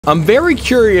I'm very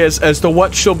curious as to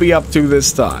what she'll be up to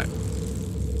this time.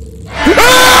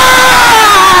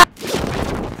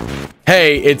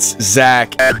 Hey, it's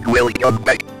Zach. And welcome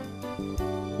back.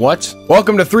 What?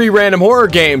 Welcome to 3 Random Horror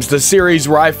Games, the series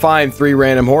where I find 3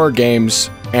 random horror games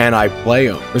and I play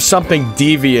them. There's something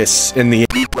devious in the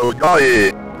People die.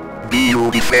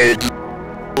 Be fed.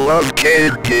 Love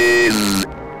candies.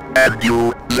 And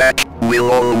you, Zach,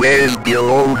 will always be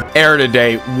alone. air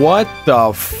today. What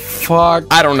the fuck?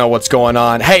 I don't know what's going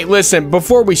on. Hey, listen,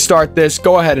 before we start this,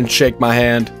 go ahead and shake my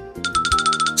hand.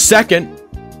 Second,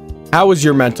 how is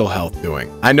your mental health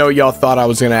doing? I know y'all thought I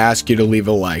was gonna ask you to leave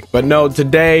a like, but no,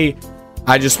 today,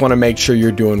 I just want to make sure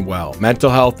you're doing well. Mental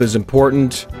health is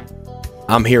important.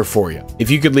 I'm here for you. If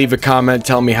you could leave a comment,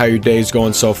 tell me how your day's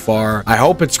going so far. I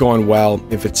hope it's going well.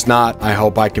 If it's not, I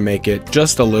hope I can make it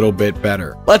just a little bit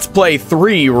better. Let's play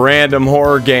 3 random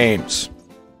horror games.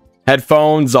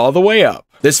 Headphones all the way up.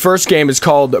 This first game is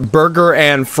called Burger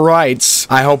and Frights.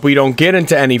 I hope we don't get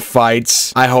into any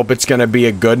fights. I hope it's gonna be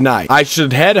a good night. I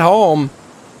should head home.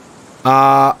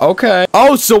 Okay.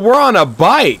 Oh, so we're on a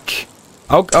bike.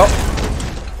 Okay. Oh.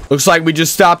 Looks like we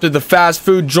just stopped at the fast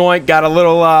food joint, got a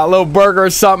little burger or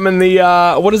something in the,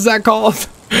 what is that called?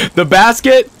 The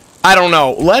basket? I don't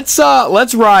know. Let's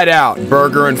ride out.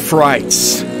 Burger and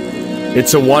Frights.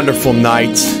 It's a wonderful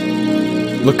night.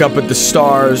 Look up at the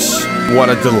stars. What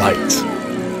a delight.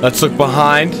 Let's look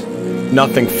behind.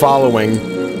 Nothing following.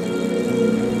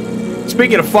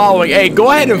 Speaking of following, hey, go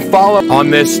ahead and follow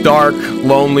on this dark,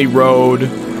 lonely road.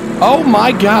 Oh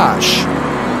my gosh.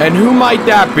 And who might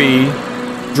that be?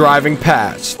 Driving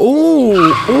past.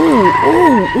 Ooh, ooh,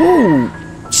 ooh, ooh.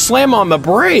 Slam on the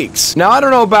brakes. Now, I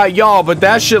don't know about y'all, but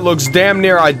that shit looks damn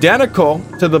near identical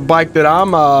to the bike that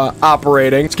I'm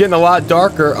operating. It's getting a lot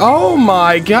darker. Oh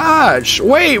my gosh.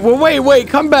 Wait, wait,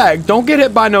 come back. Don't get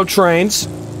hit by no trains.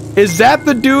 Is that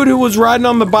the dude who was riding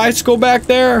on the bicycle back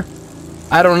there?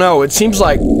 I don't know. It seems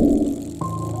like...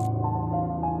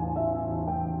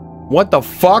 What the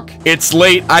fuck? It's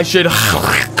late. I should...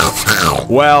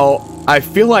 Well... I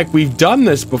feel like we've done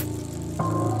this before.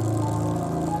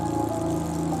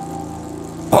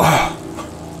 Oh.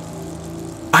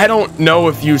 I don't know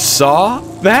if you saw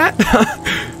that,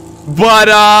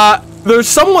 but there's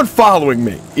someone following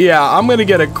me. Yeah, I'm gonna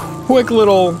get a quick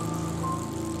little...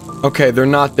 Okay, they're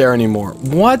not there anymore.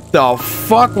 What the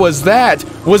fuck was that?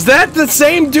 Was that the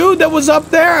same dude that was up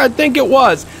there? I think it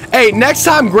was. Hey, next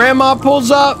time Grandma pulls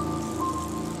up,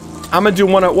 I'm gonna do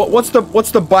one of what's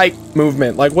the bike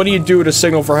movement? Like, what do you do to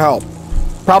signal for help?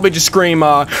 Probably just scream,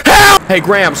 help! Hey,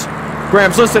 Gramps,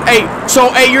 listen. Hey,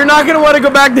 you're not gonna want to go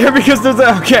back there because there's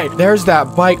okay. There's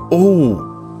that bike.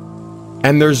 Ooh,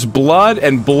 and there's blood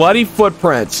and bloody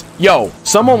footprints. Yo,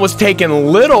 someone was taking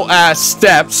little ass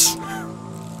steps.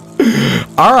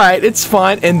 All right, it's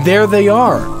fine, and there they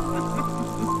are.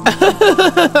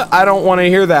 I don't want to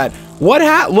hear that. What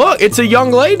Look, it's a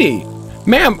young lady.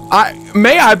 Ma'am,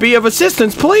 may I be of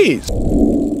assistance, please?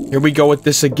 Here we go with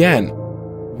this again.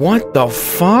 What the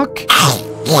fuck?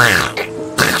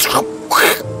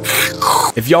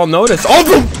 If y'all notice,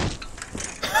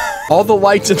 all the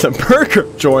lights in the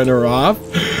burger joint are off.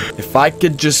 If I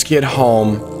could just get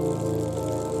home.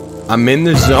 I'm in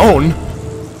the zone.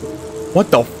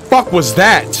 What the fuck was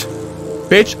that?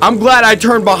 Bitch, I'm glad I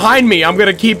turned behind me. I'm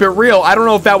gonna keep it real. I don't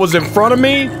know if that was in front of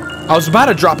me. I was about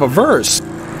to drop a verse.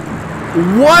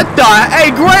 What the?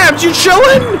 Hey, Gramps, you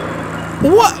chilling?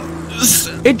 What?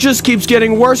 It just keeps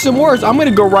getting worse and worse. I'm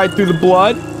gonna go right through the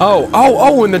blood.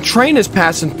 Oh, and the train is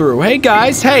passing through. Hey,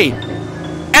 guys, hey.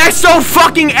 Ass don't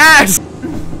fucking ass!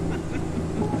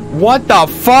 What the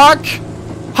fuck?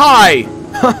 Hi.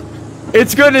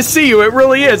 It's good to see you. It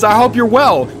really is. I hope you're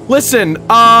well. Listen,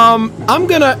 I'm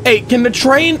gonna... Hey, can the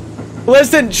train...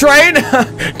 Listen, train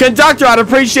conductor, I'd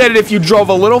appreciate it if you drove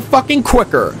a little fucking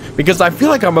quicker because I feel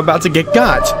like I'm about to get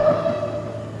got.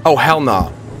 Oh, hell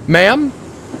no. Ma'am?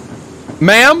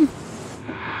 Ma'am?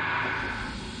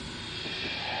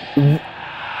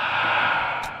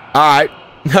 Alright.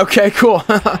 Okay, cool.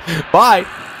 Bye.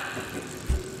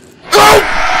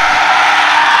 Oh!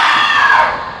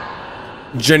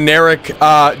 Generic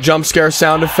jump scare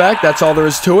sound effect. That's all there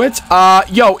is to it.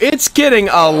 Yo, it's getting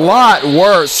a lot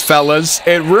worse, fellas.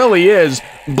 It really is.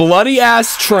 Bloody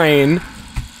ass train.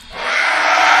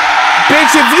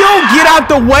 Bitch, if you don't get out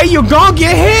the way, you're gonna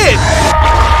get hit.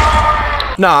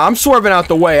 Nah, I'm swerving out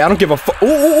the way. I don't give a fuck.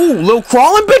 Ooh, little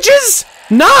crawling bitches?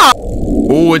 Nah.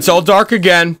 Ooh, it's all dark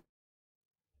again.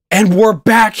 And we're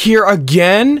back here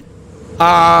again?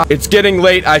 It's getting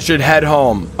late. I should head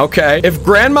home. Okay. If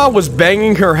Grandma was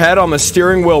banging her head on the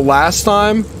steering wheel last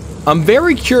time, I'm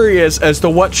very curious as to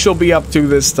what she'll be up to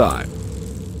this time.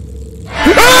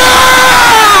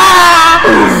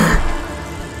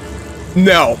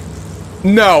 No.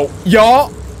 No.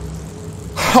 Y'all.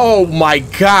 Oh my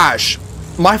gosh.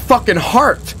 My fucking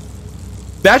heart.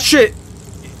 That shit.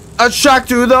 A shock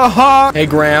to the heart. Hey,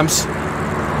 Grams.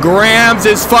 Grams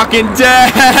is fucking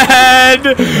dead.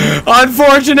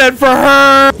 Unfortunate for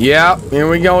her. Yeah, here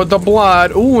we go with the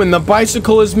blood. Ooh, and the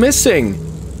bicycle is missing.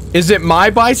 Is it my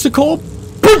bicycle?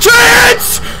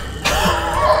 Perchance!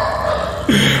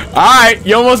 Alright,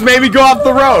 you almost made me go off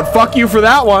the road. Fuck you for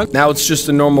that one. Now it's just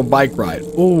a normal bike ride.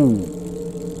 Ooh.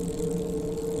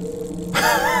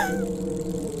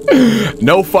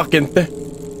 No fucking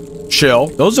chill.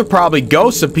 Those are probably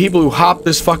ghosts of people who hopped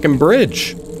this fucking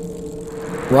bridge.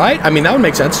 Right? I mean, that would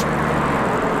make sense.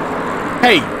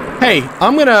 Hey, hey,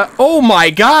 I'm gonna... Oh my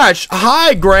gosh.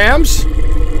 Hi, Grams.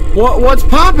 What's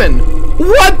poppin'?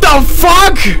 What the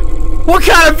fuck? What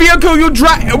kind of vehicle you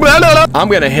drive? I'm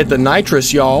gonna hit the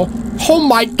nitrous, y'all. Oh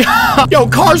my god. Yo,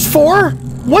 cars 4?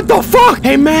 What the fuck?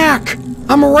 Hey, Mac.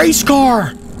 I'm a race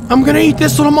car. I'm gonna eat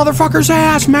this little motherfucker's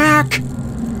ass, Mac.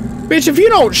 Bitch, if you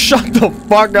don't shut the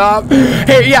fuck up.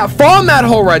 Hey, yeah, fall in that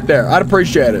hole right there. I'd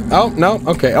appreciate it. Oh, no?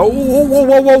 Okay. Oh, whoa, whoa,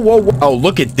 whoa, whoa, whoa. Oh,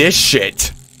 look at this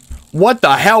shit. What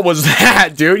the hell was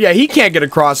that, dude? Yeah, he can't get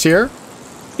across here.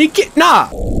 He can't.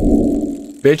 Nah.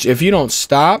 Bitch, if you don't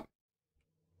stop.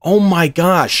 Oh my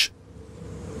gosh.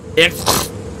 It's.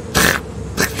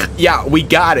 Yeah, we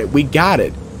got it. We got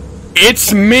it.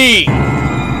 It's me.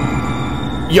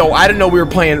 Yo, I didn't know we were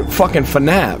playing fucking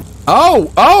FNAF.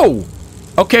 Oh, oh.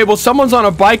 Okay, well, someone's on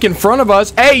a bike in front of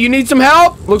us. Hey, you need some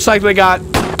help? Looks like they got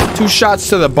 2 shots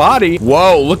to the body.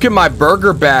 Whoa, look at my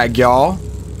burger bag, y'all.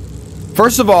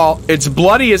 First of all, it's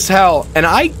bloody as hell, and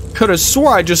I could have swore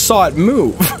I just saw it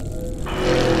move.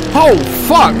 Oh,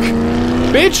 fuck.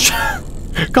 Bitch.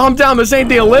 Calm down, this ain't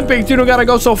the Olympics. You don't gotta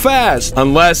go so fast.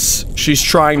 Unless she's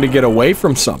trying to get away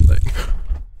from something.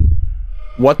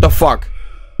 What the fuck?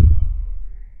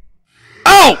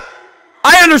 Oh!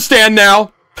 I understand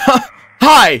now.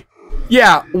 Hi.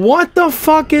 Yeah, what the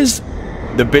fuck is...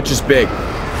 The bitch is big.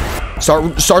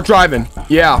 Start driving.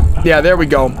 Yeah, there we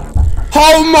go.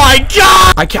 Oh my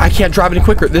god! I can't drive any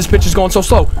quicker. This bitch is going so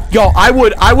slow. Yo, I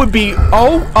would be...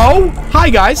 Oh, hi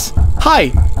guys.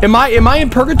 Hi. Am I in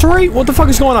purgatory? What the fuck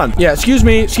is going on? Yeah, excuse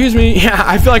me. Yeah,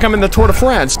 I feel like I'm in the Tour de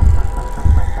France.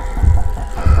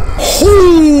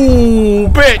 Ooh,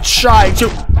 bitch.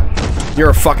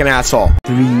 You're a fucking asshole.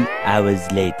 3 hours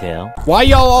later. Why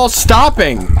y'all all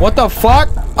stopping? What the fuck?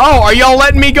 Oh, are y'all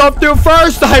letting me go through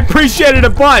first? I appreciate it a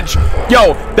bunch.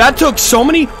 Yo, that took so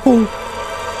many... Ooh.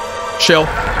 Chill.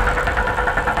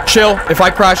 Chill. If I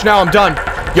crash now, I'm done.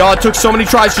 Y'all, it took so many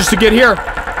tries just to get here.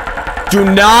 Do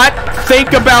not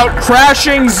think about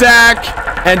crashing, Zach.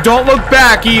 And don't look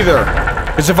back either.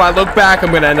 Because if I look back,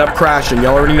 I'm going to end up crashing.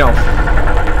 Y'all already know.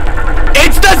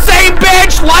 It's the same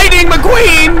bitch! Lightning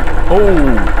McQueen!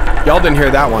 Oh, y'all didn't hear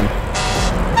that one.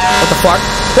 What the fuck?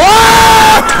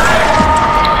 Ah!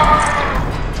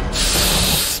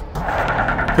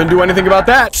 Couldn't do anything about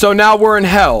that. So now we're in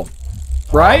hell.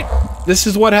 Right? This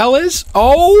is what hell is?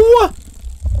 Oh!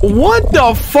 What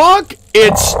the fuck?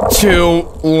 It's too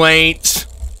late.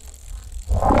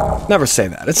 Never say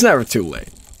that. It's never too late.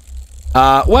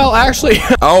 Well, actually...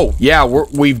 Oh, yeah,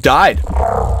 we've died.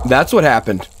 That's what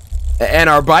happened. And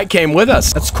our bike came with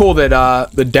us. That's cool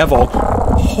that, the devil,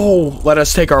 let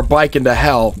us take our bike into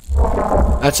hell.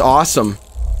 That's awesome.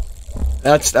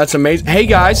 That's amazing. Hey,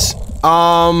 guys.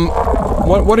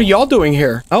 What are y'all doing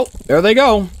here? Oh, there they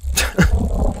go.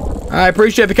 I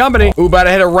appreciate the company. Ooh, about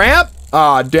to hit a ramp?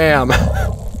 Aw, damn.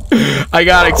 I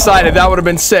got excited. That would have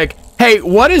been sick. Hey,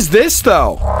 what is this,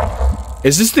 though?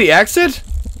 Is this the exit?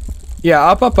 Yeah,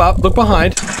 up, up, up. Look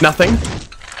behind. Nothing.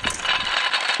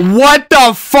 What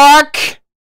the fuck?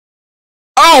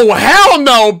 Oh, hell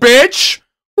no, bitch!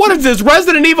 What is this,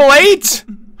 Resident Evil 8?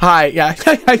 Hi, yeah.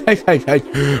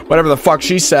 Whatever the fuck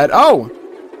she said. Oh!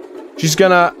 She's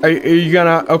gonna... Are you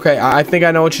gonna... Okay, I think I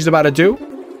know what she's about to do.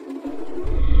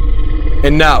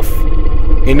 Enough.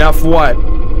 Enough what?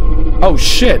 Oh,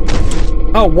 shit.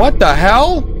 Oh, what the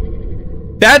hell?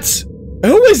 That's...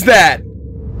 Who is that?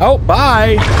 Oh,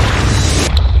 bye.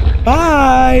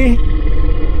 Bye.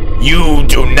 You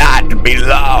do not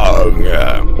belong.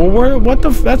 Well, what the...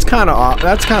 That's kind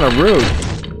of rude.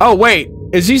 Oh, wait.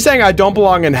 Is he saying I don't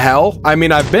belong in hell? I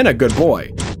mean, I've been a good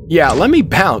boy. Yeah, let me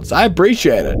bounce. I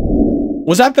appreciate it.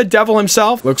 Was that the devil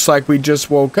himself? Looks like we just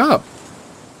woke up.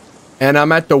 And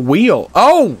I'm at the wheel.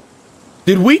 Oh!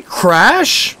 Did we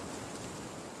crash?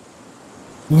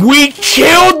 We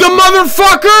killed the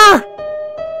motherfucker?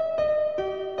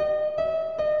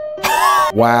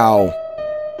 Wow.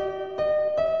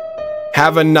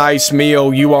 Have a nice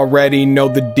meal. You already know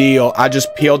the deal. I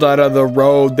just peeled out of the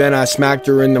road, then I smacked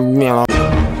her in the...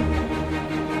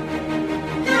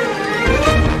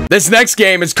 This next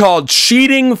game is called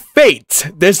Cheating Fate.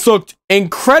 This looked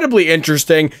incredibly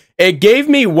interesting. It gave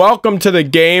me welcome to the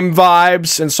game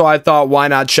vibes, and so I thought, why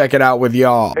not check it out with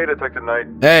y'all? Hey, Detective Knight.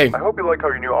 Hey. I hope you like how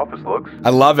your new office looks. I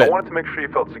love it. I wanted to make sure you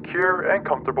felt secure and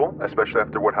comfortable, especially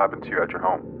after what happened to you at your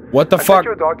home. What the I fuck? sent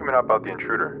you a document about the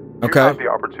intruder. Okay. You have the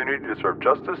opportunity to serve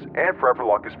justice and forever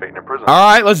lock his fate in prison.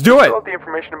 All right, let's do it. Fill out the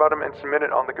information about him and submit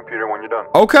it on the computer when you're done.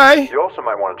 Okay. You also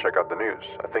might want to check out the news.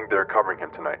 I think they're covering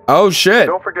him tonight. Oh, shit.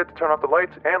 Don't forget to turn off the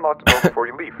lights and lock the door before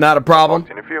you leave. Not a problem. Talk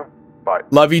to you in a few. Bye.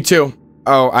 Love you too.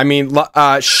 Oh, I mean,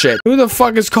 shit. Who the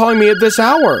fuck is calling me at this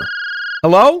hour?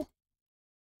 Hello?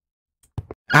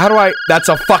 How do I... That's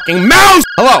a fucking mouse!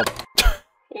 Hello?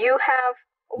 You have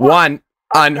one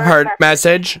unheard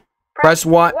message. Press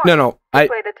one. No. Play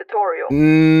the tutorial.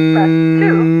 Press 2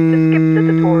 to skip the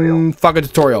tutorial. Fuck a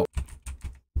tutorial.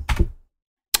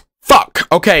 Fuck.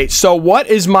 Okay, so what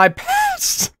is my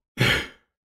past?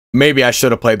 Maybe I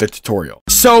should have played the tutorial.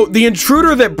 So, the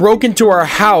intruder that broke into our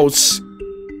house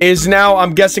is now,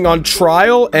 I'm guessing, on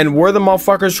trial, and we're the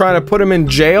motherfuckers trying to put him in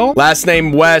jail. Last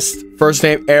name West, first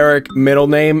name Eric, middle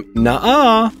name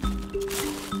Nuh-uh.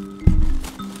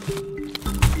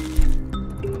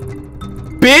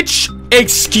 Bitch,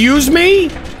 excuse me?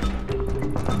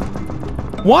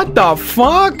 What the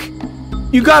fuck?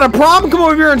 You got a problem? Come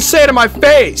over here and say it to my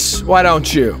face. Why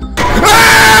don't you?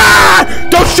 Ah!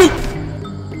 Don't shoot!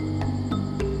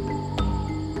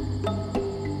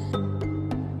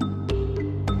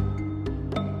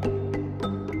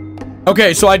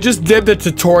 Okay, so I just did the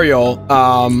tutorial.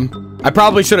 I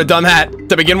probably should have done that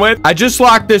to begin with. I just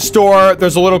locked this door.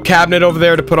 There's a little cabinet over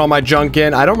there to put all my junk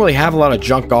in. I don't really have a lot of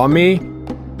junk on me.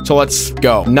 So let's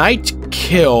go. Night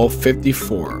kill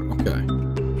 54.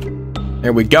 Okay.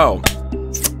 There we go.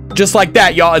 Just like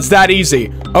that, y'all. It's that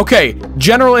easy. Okay,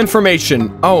 general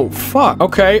information. Oh, fuck.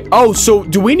 Okay. Oh, so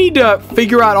do we need to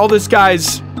figure out all this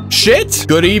guy's shit?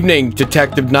 Good evening,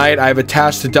 Detective Knight. I have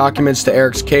attached the documents to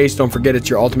Eric's case. Don't forget,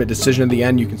 it's your ultimate decision in the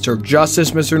end. You can serve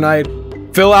justice, Mr. Knight.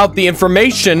 Fill out the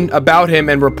information about him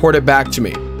and report it back to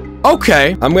me.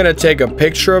 Okay. I'm gonna take a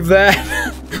picture of that.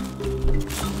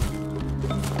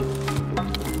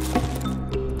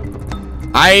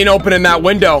 I ain't opening that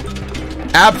window.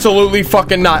 Absolutely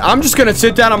fucking not. I'm just gonna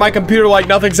sit down on my computer like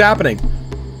nothing's happening.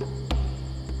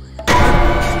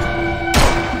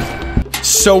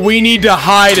 So we need to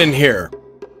hide in here.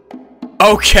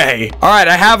 Okay. All right,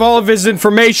 I have all of his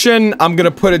information. I'm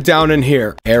gonna put it down in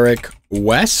here. Eric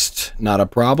West, not a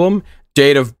problem.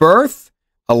 Date of birth,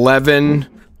 11.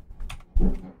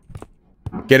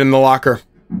 Get in the locker.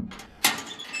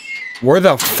 Where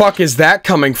the fuck is that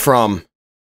coming from?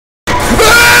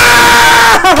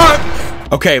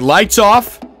 Okay, lights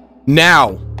off.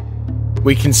 Now,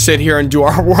 we can sit here and do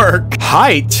our work.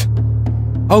 Height?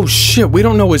 Oh shit, we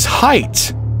don't know his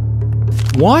height.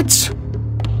 What?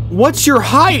 What's your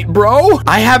height, bro?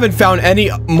 I haven't found any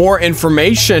more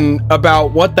information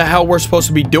about what the hell we're supposed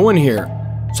to be doing here.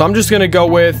 So I'm just gonna go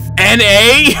with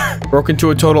NA. Broke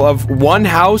into a total of 1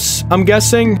 house, I'm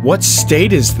guessing. What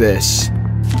state is this?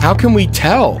 How can we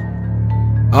tell?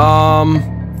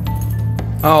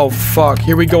 Oh, fuck.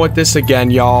 Here we go with this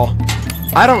again, y'all.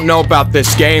 I don't know about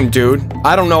this game, dude.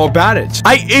 I don't know about it.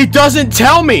 It doesn't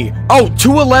tell me. Oh,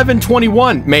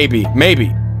 2/11/21. Maybe.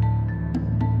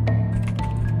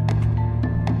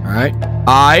 All right.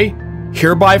 I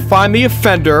hereby find the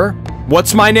offender.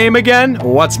 What's my name again?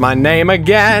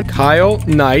 Kyle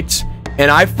Knight. And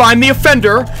I find the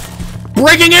offender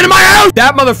breaking into my house.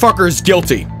 That motherfucker is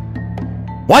guilty.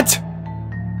 What?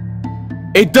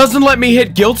 It doesn't let me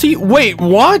hit guilty? Wait,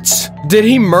 what? Did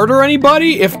he murder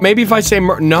anybody? Maybe if I say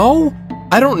no?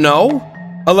 I don't know.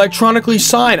 Electronically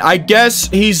signed. I guess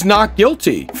he's not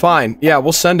guilty. Fine. Yeah,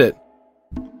 we'll send it.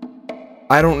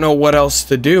 I don't know what else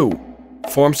to do.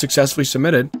 Form successfully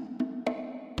submitted.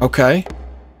 Okay.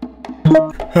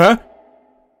 Huh?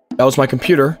 That was my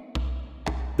computer.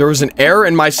 There was an error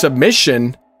in my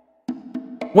submission.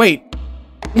 Wait.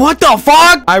 What the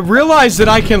fuck? I realized that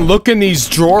I can look in these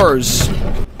drawers.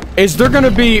 Is there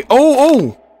gonna be...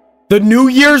 Oh! The New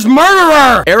Year's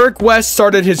murderer! Eric West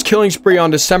started his killing spree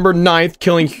on December 9th,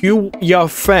 killing Hu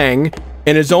Yafeng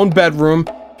in his own bedroom.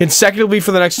 Consecutively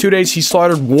for the next 2 days, he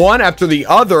slaughtered one after the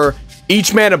other,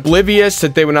 each man oblivious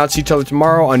that they would not see each other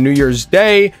tomorrow on New Year's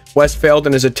Day. West failed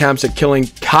in his attempts at killing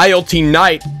Kyle T.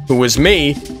 Knight, who was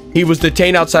me. He was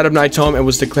detained outside of Knight's home and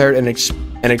was declared an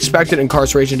expected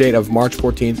incarceration date of March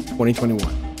 14th, 2021.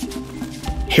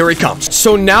 Here he comes.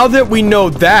 So now that we know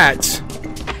that,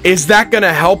 Is that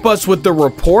gonna help us with the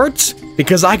reports?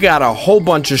 Because I got a whole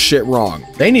bunch of shit wrong.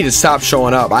 They need to stop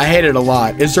showing up. I hate it a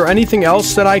lot. Is there anything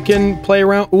else that I can play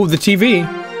around? Ooh, the TV.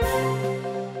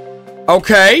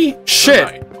 Okay, shit.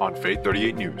 Tonight on Fate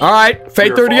 38 News. All right,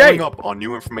 Fate 38. We are following up on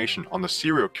new information on the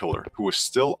serial killer who is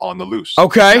still on the loose.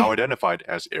 Okay. Now identified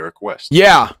as Eric West.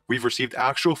 Yeah. We've received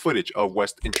actual footage of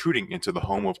West intruding into the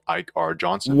home of Ike R.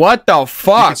 Johnson. What the You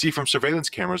fuck? can see from surveillance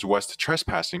cameras West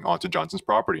trespassing onto Johnson's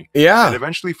property. Yeah. And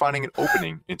eventually finding an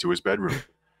opening into his bedroom.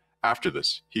 After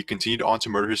this, he continued on to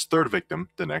murder his third victim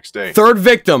the next day. Third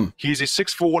victim. He's a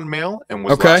 6'1" male and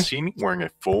was Okay. last seen wearing a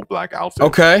full black outfit.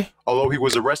 Okay. Although he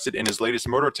was arrested in his latest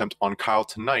murder attempt on Kyle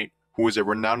Tonight, who is a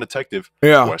renowned detective,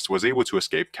 Yeah. West was able to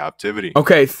escape captivity.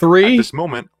 Okay, At 3 this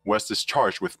moment, West is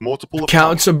charged with multiple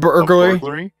counts of burglary,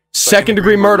 second-degree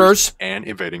second-degree murders. and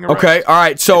evading arrest. Okay, all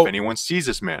right, so If anyone sees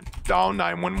this man, dial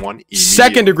 911 immediately.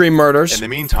 second-degree In murders. the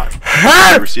meantime,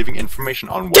 Ha! we're receiving information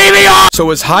on West. Give me off! So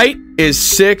his height is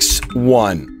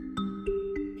 6'1".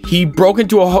 He broke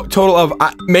into a total of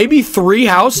maybe 3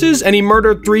 houses and he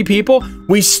murdered 3 people.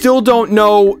 We still don't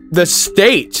know the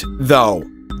state, though.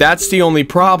 That's the only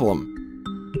problem.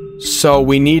 So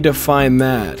we need to find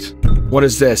that. What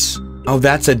is this? Oh,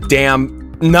 that's a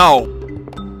damn... No.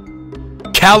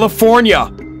 California.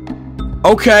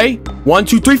 Okay. 1,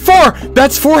 2, 3, 4.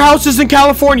 That's 4 houses in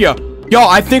California. Yo,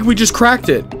 I think we just cracked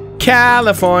it.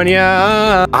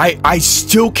 California. I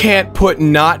still can't put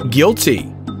not guilty.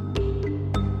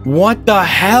 What the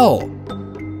hell?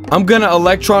 I'm gonna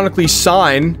electronically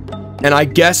sign and I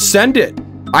guess send it.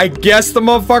 I guess the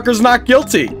motherfucker's not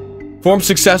guilty. Form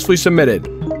successfully submitted.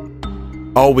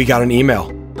 Oh, we got an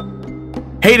email.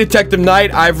 Hey, Detective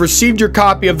Knight, I've received your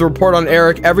copy of the report on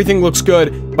Eric. Everything looks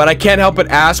good, but I can't help but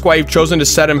ask why you've chosen to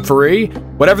set him free.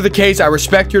 Whatever the case, I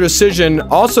respect your decision.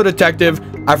 Also, Detective,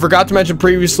 I forgot to mention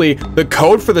previously, the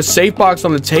code for the safe box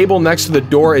on the table next to the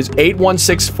door is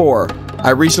 8164.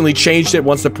 I recently changed it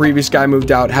once the previous guy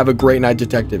moved out. Have a great night,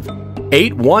 Detective.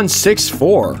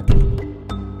 8164.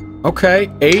 Okay,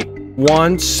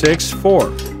 8164.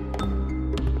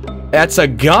 That's a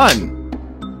gun.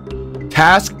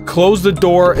 Task, close the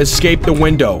door, escape the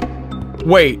window.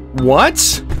 Wait,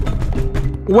 what?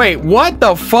 Wait, what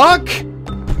the fuck?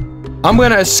 I'm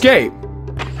gonna escape.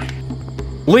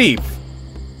 Leave.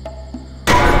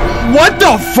 What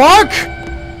the fuck?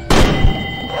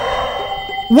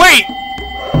 Wait.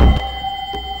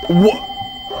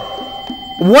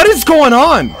 What is going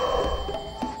on?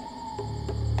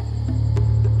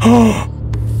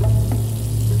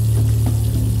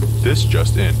 This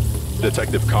just in.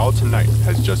 Detective Kyle Tonight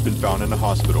has just been found in a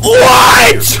hospital.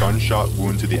 What? With a gunshot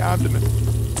wound to the abdomen.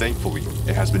 Thankfully,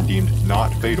 it has been deemed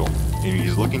not fatal, and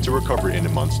he's looking to recover in a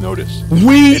month's notice.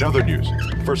 In other news,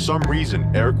 for some reason,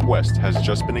 Eric West has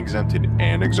just been exempted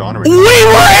and exonerated. We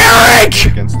were Eric!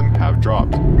 Against them have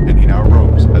dropped, and he now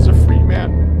roams as a free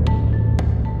man.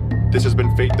 This has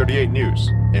been Fate 38 News,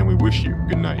 and we wish you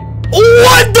good night.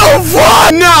 What the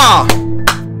fuck? Nah!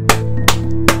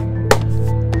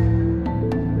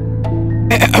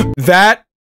 That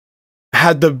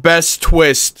had the best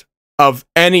twist of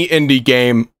any indie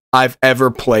game I've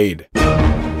ever played.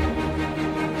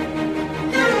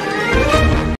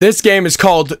 This game is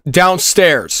called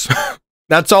Downstairs.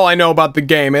 That's all I know about the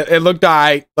game. It looked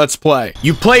alright. Let's play.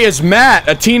 You play as Matt,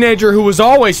 a teenager who was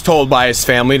always told by his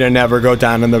family to never go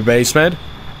down in the basement.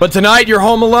 But tonight you're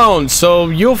home alone, so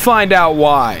you'll find out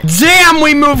why. Damn,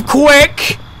 we move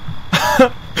quick!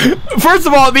 First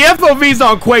of all, the FOV's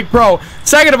on Quake Pro.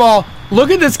 Second of all, look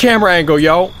at this camera angle,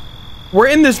 yo. We're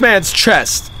in this man's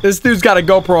chest. This dude's got a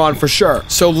GoPro on for sure.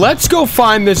 So let's go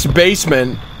find this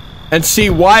basement and see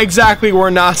why exactly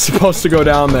we're not supposed to go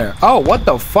down there. Oh, what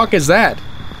the fuck is that?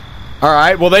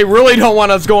 Alright, well they really don't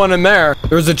want us going in there.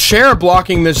 There's a chair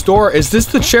blocking this door. Is this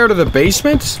the chair to the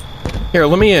basement? Here,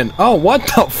 let me in. Oh, what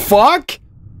the fuck?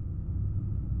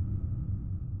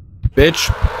 Bitch.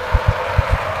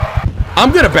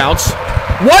 I'm gonna bounce.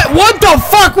 What the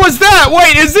fuck was that?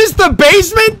 Wait, is this the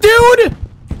basement, dude?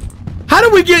 How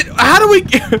did we get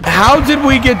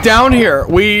down here?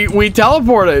 We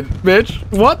teleported, bitch.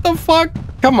 What the fuck?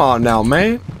 Come on now,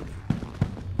 man.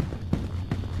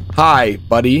 Hi,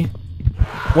 buddy.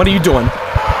 What are you doing?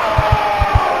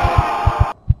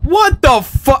 What the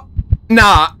fuck?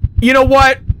 Nah, you know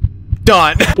what?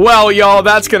 Done. Well, y'all,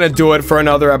 that's gonna do it for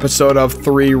another episode of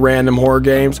 3 Random Horror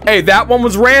Games. Hey, that one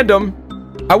was random.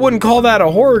 I wouldn't call that a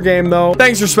horror game, though.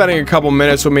 Thanks for spending a couple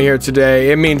minutes with me here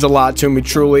today. It means a lot to me,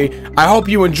 truly. I hope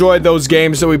you enjoyed those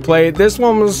games that we played. This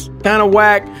one was kind of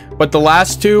whack, but the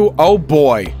last 2, oh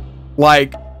boy.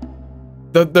 Like,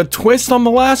 the twist on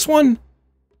the last one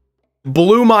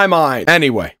blew my mind.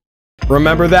 Anyway.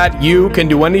 Remember that you can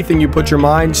do anything you put your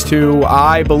minds to.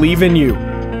 I believe in you.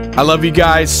 I love you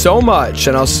guys so much,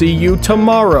 and I'll see you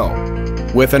tomorrow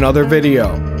with another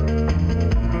video.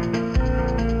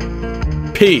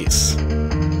 Peace.